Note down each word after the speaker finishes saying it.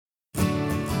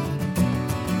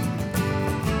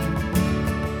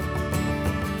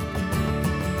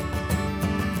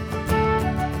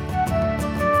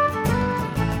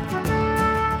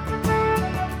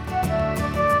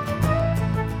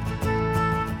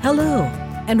Hello,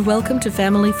 and welcome to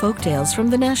Family Folktales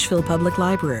from the Nashville Public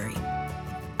Library.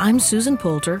 I'm Susan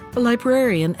Poulter, a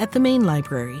librarian at the Main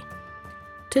Library.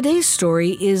 Today's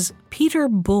story is Peter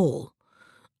Bull,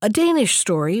 a Danish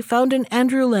story found in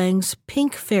Andrew Lang's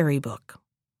Pink Fairy book.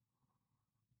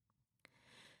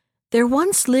 There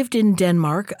once lived in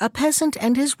Denmark a peasant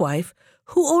and his wife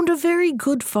who owned a very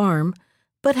good farm,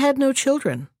 but had no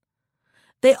children.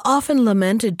 They often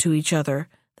lamented to each other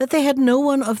that they had no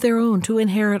one of their own to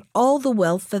inherit all the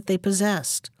wealth that they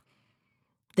possessed.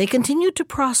 They continued to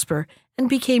prosper and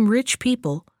became rich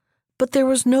people, but there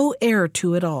was no heir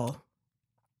to it all.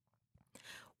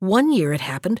 One year it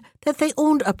happened that they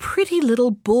owned a pretty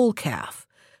little bull calf,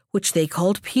 which they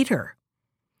called Peter.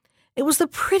 It was the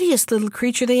prettiest little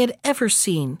creature they had ever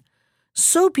seen,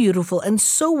 so beautiful and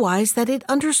so wise that it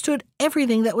understood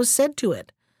everything that was said to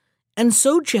it, and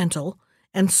so gentle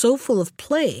and so full of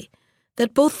play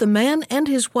that both the man and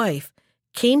his wife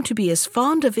came to be as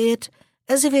fond of it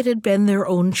as if it had been their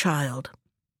own child.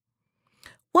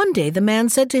 One day the man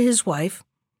said to his wife,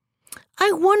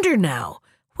 "I wonder now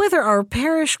whether our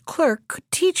parish clerk could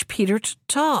teach Peter to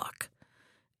talk.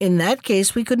 In that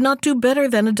case, we could not do better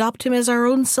than adopt him as our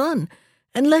own son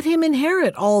and let him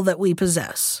inherit all that we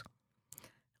possess."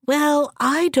 "Well,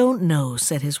 I don't know,"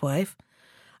 said his wife.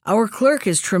 "Our clerk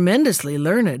is tremendously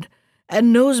learned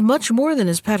and knows much more than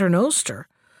his paternoster,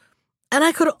 and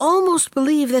I could almost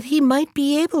believe that he might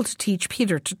be able to teach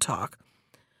Peter to talk,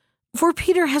 for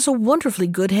Peter has a wonderfully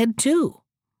good head too.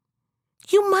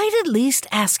 You might at least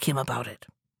ask him about it."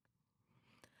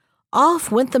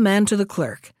 Off went the man to the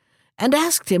clerk, and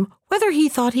asked him whether he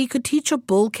thought he could teach a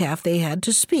bull calf they had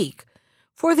to speak,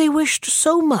 for they wished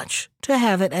so much to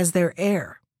have it as their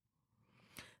heir.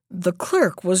 The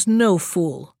clerk was no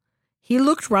fool. He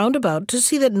looked round about to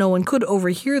see that no one could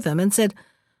overhear them and said,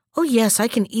 "Oh yes, I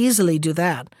can easily do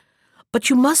that, but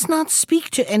you must not speak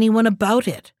to anyone about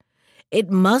it.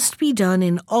 It must be done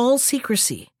in all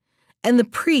secrecy, and the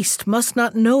priest must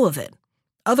not know of it.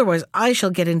 Otherwise I shall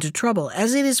get into trouble,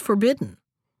 as it is forbidden.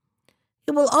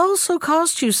 It will also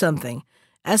cost you something,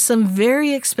 as some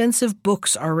very expensive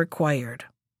books are required."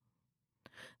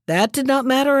 That did not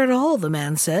matter at all, the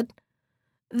man said.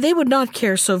 They would not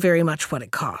care so very much what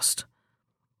it cost.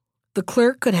 The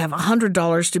clerk could have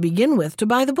 $100 to begin with to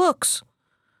buy the books.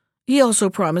 He also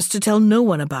promised to tell no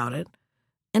one about it,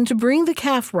 and to bring the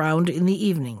calf round in the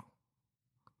evening.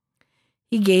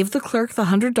 He gave the clerk the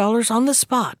 $100 on the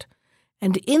spot,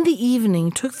 and in the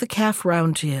evening took the calf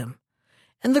round to him,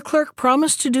 and the clerk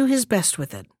promised to do his best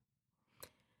with it.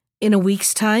 In a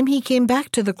week's time he came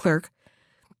back to the clerk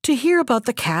to hear about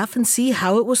the calf and see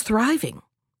how it was thriving.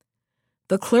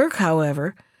 The clerk,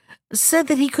 however, said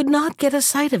that he could not get a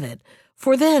sight of it,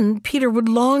 for then Peter would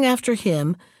long after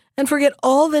him and forget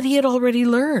all that he had already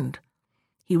learned.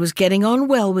 He was getting on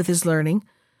well with his learning,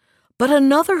 but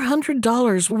another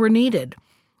 $100 were needed,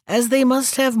 as they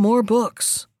must have more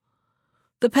books.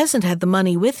 The peasant had the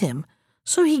money with him,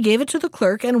 so he gave it to the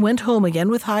clerk and went home again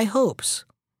with high hopes.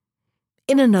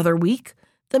 In another week,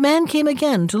 the man came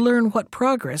again to learn what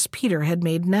progress Peter had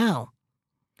made now.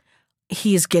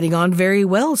 "He is getting on very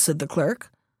well," said the clerk.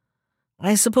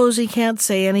 "I suppose he can't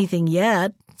say anything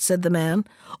yet," said the man.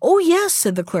 "Oh, yes,"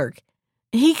 said the clerk.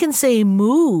 "He can say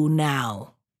moo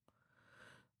now."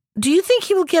 "Do you think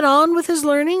he will get on with his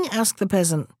learning?" asked the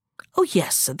peasant. "Oh,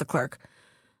 yes," said the clerk.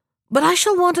 "But I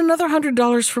shall want another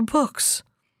 $100 for books.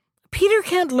 Peter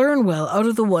can't learn well out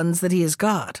of the ones that he has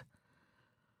got."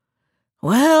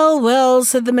 "Well, well,"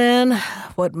 said the man,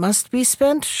 "what must be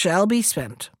spent shall be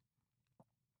spent."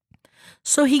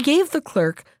 So he gave the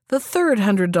clerk the third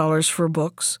 $100 for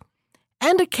books,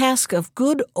 and a cask of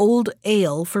good old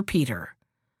ale for Peter.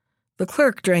 The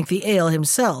clerk drank the ale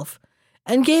himself,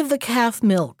 and gave the calf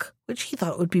milk, which he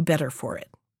thought would be better for it.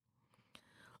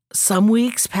 Some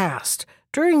weeks passed,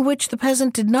 during which the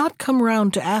peasant did not come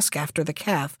round to ask after the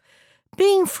calf,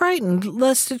 being frightened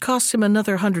lest it cost him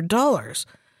another $100,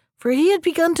 for he had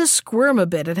begun to squirm a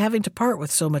bit at having to part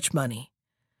with so much money.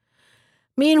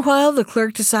 Meanwhile, the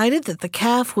clerk decided that the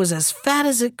calf was as fat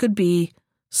as it could be,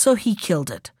 so he killed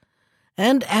it.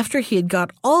 And after he had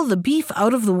got all the beef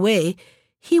out of the way,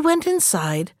 he went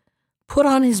inside, put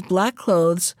on his black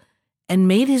clothes, and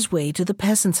made his way to the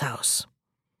peasant's house.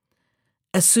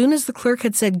 As soon as the clerk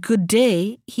had said good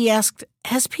day, he asked,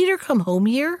 "Has Peter come home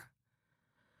here?"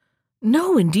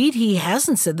 "No, indeed he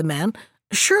hasn't," said the man.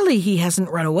 "Surely he hasn't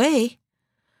run away."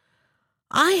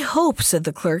 "I hope," said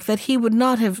the clerk, "that he would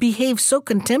not have behaved so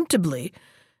contemptibly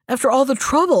after all the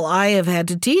trouble I have had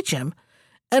to teach him,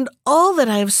 and all that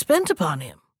I have spent upon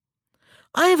him.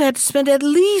 I have had to spend at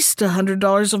least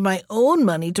 $100 of my own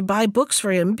money to buy books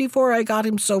for him before I got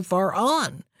him so far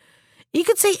on. He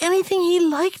could say anything he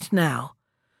liked now.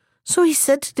 So he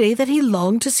said today that he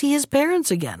longed to see his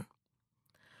parents again.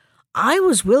 I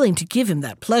was willing to give him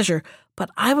that pleasure, but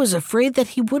I was afraid that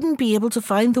he wouldn't be able to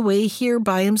find the way here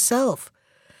by himself.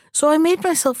 So I made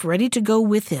myself ready to go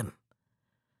with him.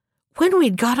 When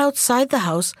we'd got outside the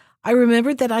house, I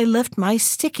remembered that I left my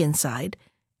stick inside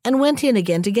and went in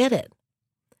again to get it.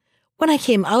 When I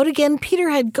came out again, Peter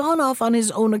had gone off on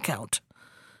his own account.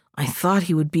 I thought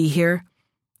he would be here,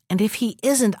 and if he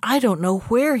isn't, I don't know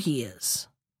where he is."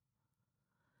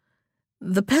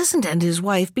 The peasant and his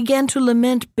wife began to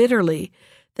lament bitterly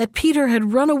that Peter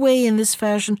had run away in this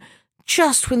fashion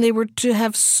just when they were to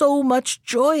have so much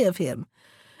joy of him,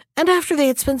 and after they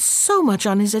had spent so much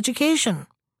on his education.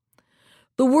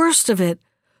 The worst of it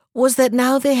was that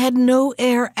now they had no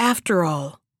heir after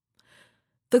all.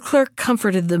 The clerk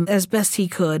comforted them as best he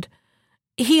could.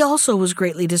 He also was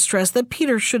greatly distressed that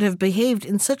Peter should have behaved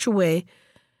in such a way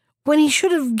when he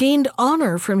should have gained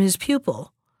honor from his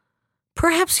pupil.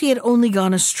 Perhaps he had only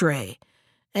gone astray,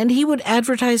 and he would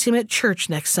advertise him at church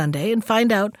next Sunday and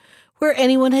find out where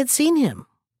anyone had seen him.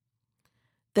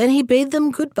 Then he bade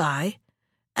them good-bye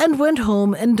and went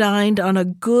home and dined on a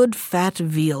good fat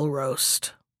veal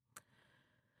roast.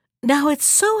 Now it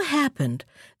so happened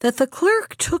that the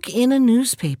clerk took in a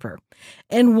newspaper,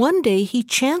 and one day he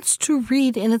chanced to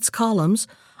read in its columns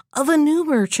of a new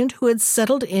merchant who had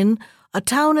settled in a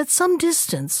town at some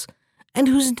distance, and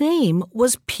whose name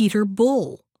was Peter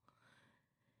Bull.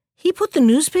 He put the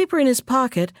newspaper in his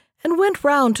pocket and went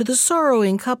round to the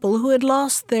sorrowing couple who had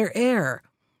lost their heir.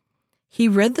 He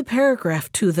read the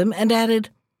paragraph to them and added,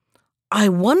 "I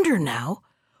wonder now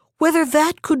whether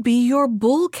that could be your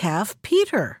bull calf,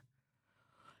 Peter."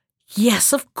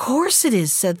 "Yes, of course it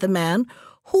is," said the man.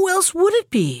 "Who else would it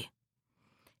be?"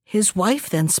 His wife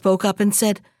then spoke up and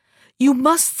said, "You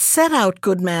must set out,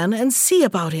 good man, and see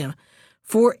about him,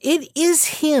 for it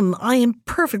is him, I am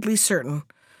perfectly certain.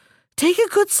 Take a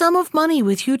good sum of money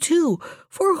with you, too,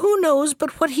 for who knows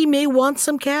but what he may want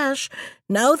some cash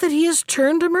now that he has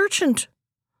turned a merchant."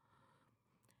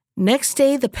 Next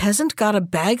day the peasant got a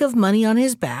bag of money on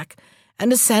his back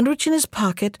and a sandwich in his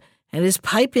pocket and his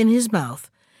pipe in his mouth,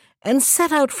 and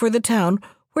set out for the town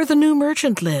where the new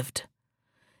merchant lived.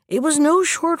 It was no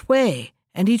short way,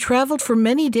 and he traveled for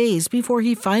many days before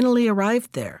he finally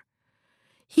arrived there.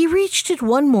 He reached it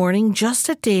one morning just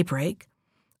at daybreak,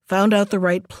 found out the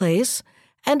right place,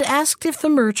 and asked if the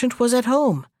merchant was at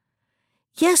home.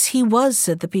 Yes, he was,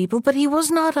 said the people, but he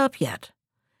was not up yet.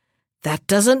 "That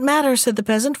doesn't matter," said the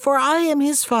peasant, "for I am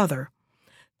his father.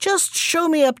 Just show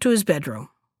me up to his bedroom."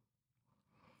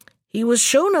 He was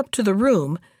shown up to the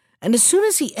room, and as soon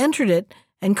as he entered it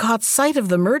and caught sight of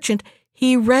the merchant,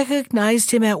 he recognized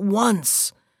him at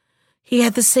once. He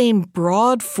had the same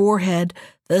broad forehead,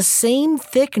 the same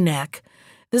thick neck,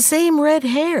 the same red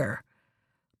hair,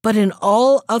 but in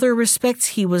all other respects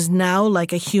he was now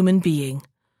like a human being.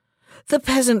 The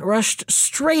peasant rushed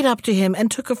straight up to him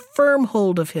and took a firm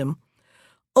hold of him.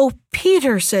 "Oh,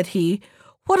 Peter," said he,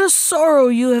 "what a sorrow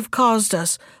you have caused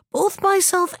us, both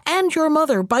myself and your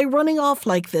mother, by running off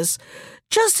like this,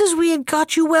 just as we had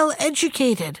got you well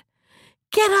educated.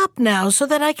 Get up now so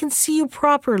that I can see you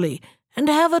properly and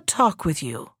have a talk with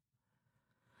you."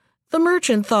 The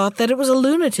merchant thought that it was a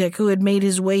lunatic who had made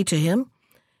his way to him,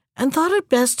 and thought it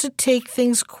best to take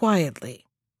things quietly.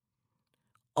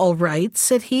 "All right,"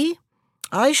 said he,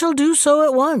 "I shall do so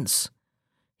at once."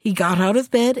 He got out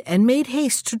of bed and made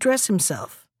haste to dress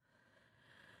himself.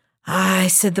 "Aye,"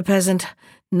 said the peasant,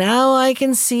 "now I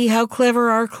can see how clever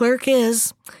our clerk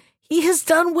is. He has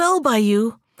done well by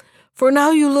you, for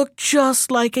now you look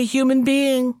just like a human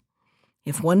being.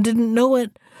 If one didn't know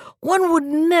it, one would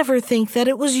never think that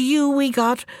it was you we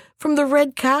got from the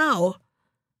Red Cow.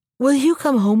 Will you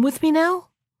come home with me now?"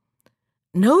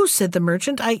 "No," said the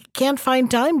merchant, "I can't find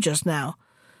time just now.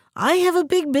 I have a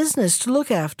big business to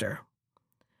look after."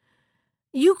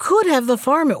 "You could have the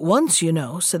farm at once, you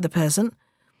know," said the peasant,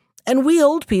 "and we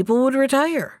old people would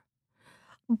retire.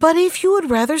 But if you would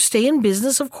rather stay in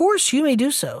business, of course you may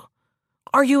do so.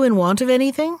 Are you in want of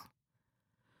anything?"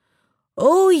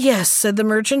 "Oh, yes," said the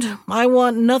merchant, "I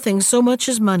want nothing so much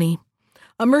as money.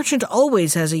 A merchant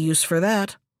always has a use for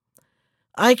that."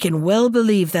 "I can well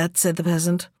believe that," said the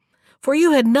peasant, "for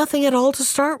you had nothing at all to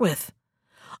start with.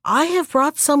 I have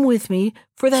brought some with me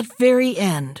for that very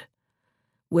end."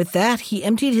 With that he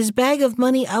emptied his bag of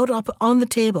money out up on the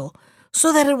table,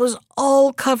 so that it was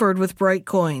all covered with bright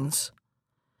coins.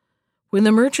 When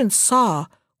the merchant saw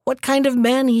what kind of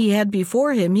man he had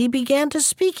before him, he began to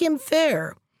speak him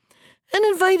fair, and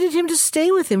invited him to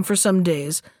stay with him for some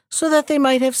days so that they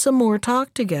might have some more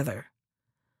talk together.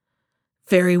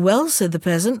 "Very well," said the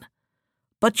peasant,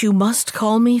 "but you must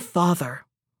call me father."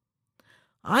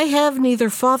 "I have neither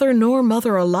father nor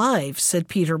mother alive," said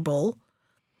Peter Bull.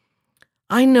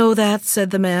 "I know that,"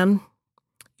 said the man.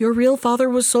 "Your real father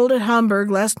was sold at Hamburg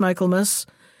last Michaelmas,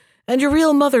 and your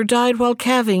real mother died while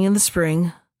calving in the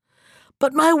spring.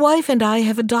 But my wife and I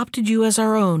have adopted you as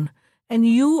our own, and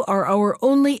you are our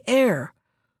only heir,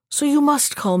 so you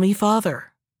must call me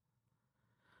father."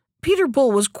 Peter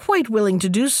Bull was quite willing to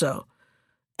do so,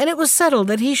 and it was settled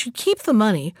that he should keep the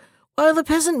money while the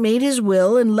peasant made his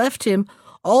will and left him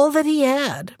all that he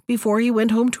had before he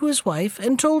went home to his wife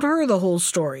and told her the whole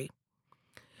story.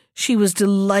 She was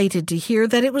delighted to hear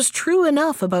that it was true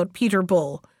enough about Peter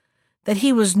Bull, that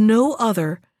he was no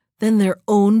other than their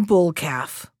own bull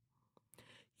calf.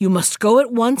 "You must go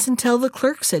at once and tell the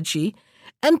clerk," said she,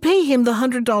 "and pay him the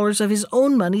 $100 of his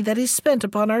own money that he spent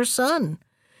upon our son.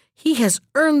 He has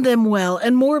earned them well,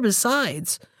 and more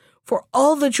besides, for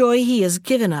all the joy he has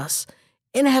given us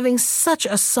in having such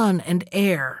a son and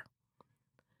heir."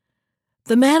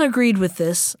 The man agreed with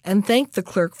this and thanked the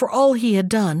clerk for all he had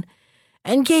done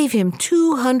and gave him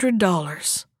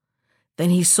 $200.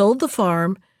 Then he sold the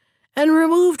farm and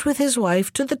removed with his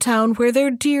wife to the town where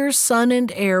their dear son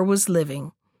and heir was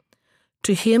living.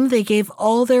 To him they gave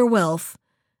all their wealth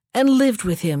and lived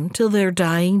with him till their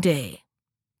dying day.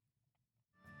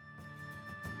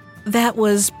 That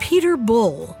was Peter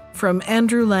Bull from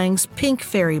Andrew Lang's Pink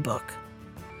Fairy Book.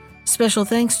 Special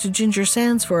thanks to Ginger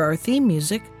Sands for our theme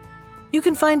music. You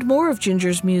can find more of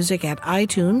Ginger's music at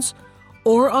iTunes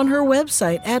or on her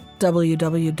website at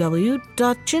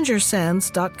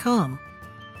www.gingersands.com.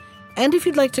 And if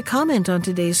you'd like to comment on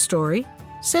today's story,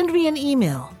 send me an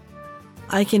email.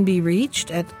 I can be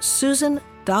reached at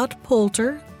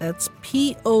susan.poulter, that's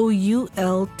Poulter,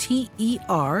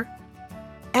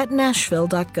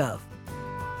 @nashville.gov.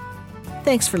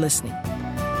 Thanks for listening.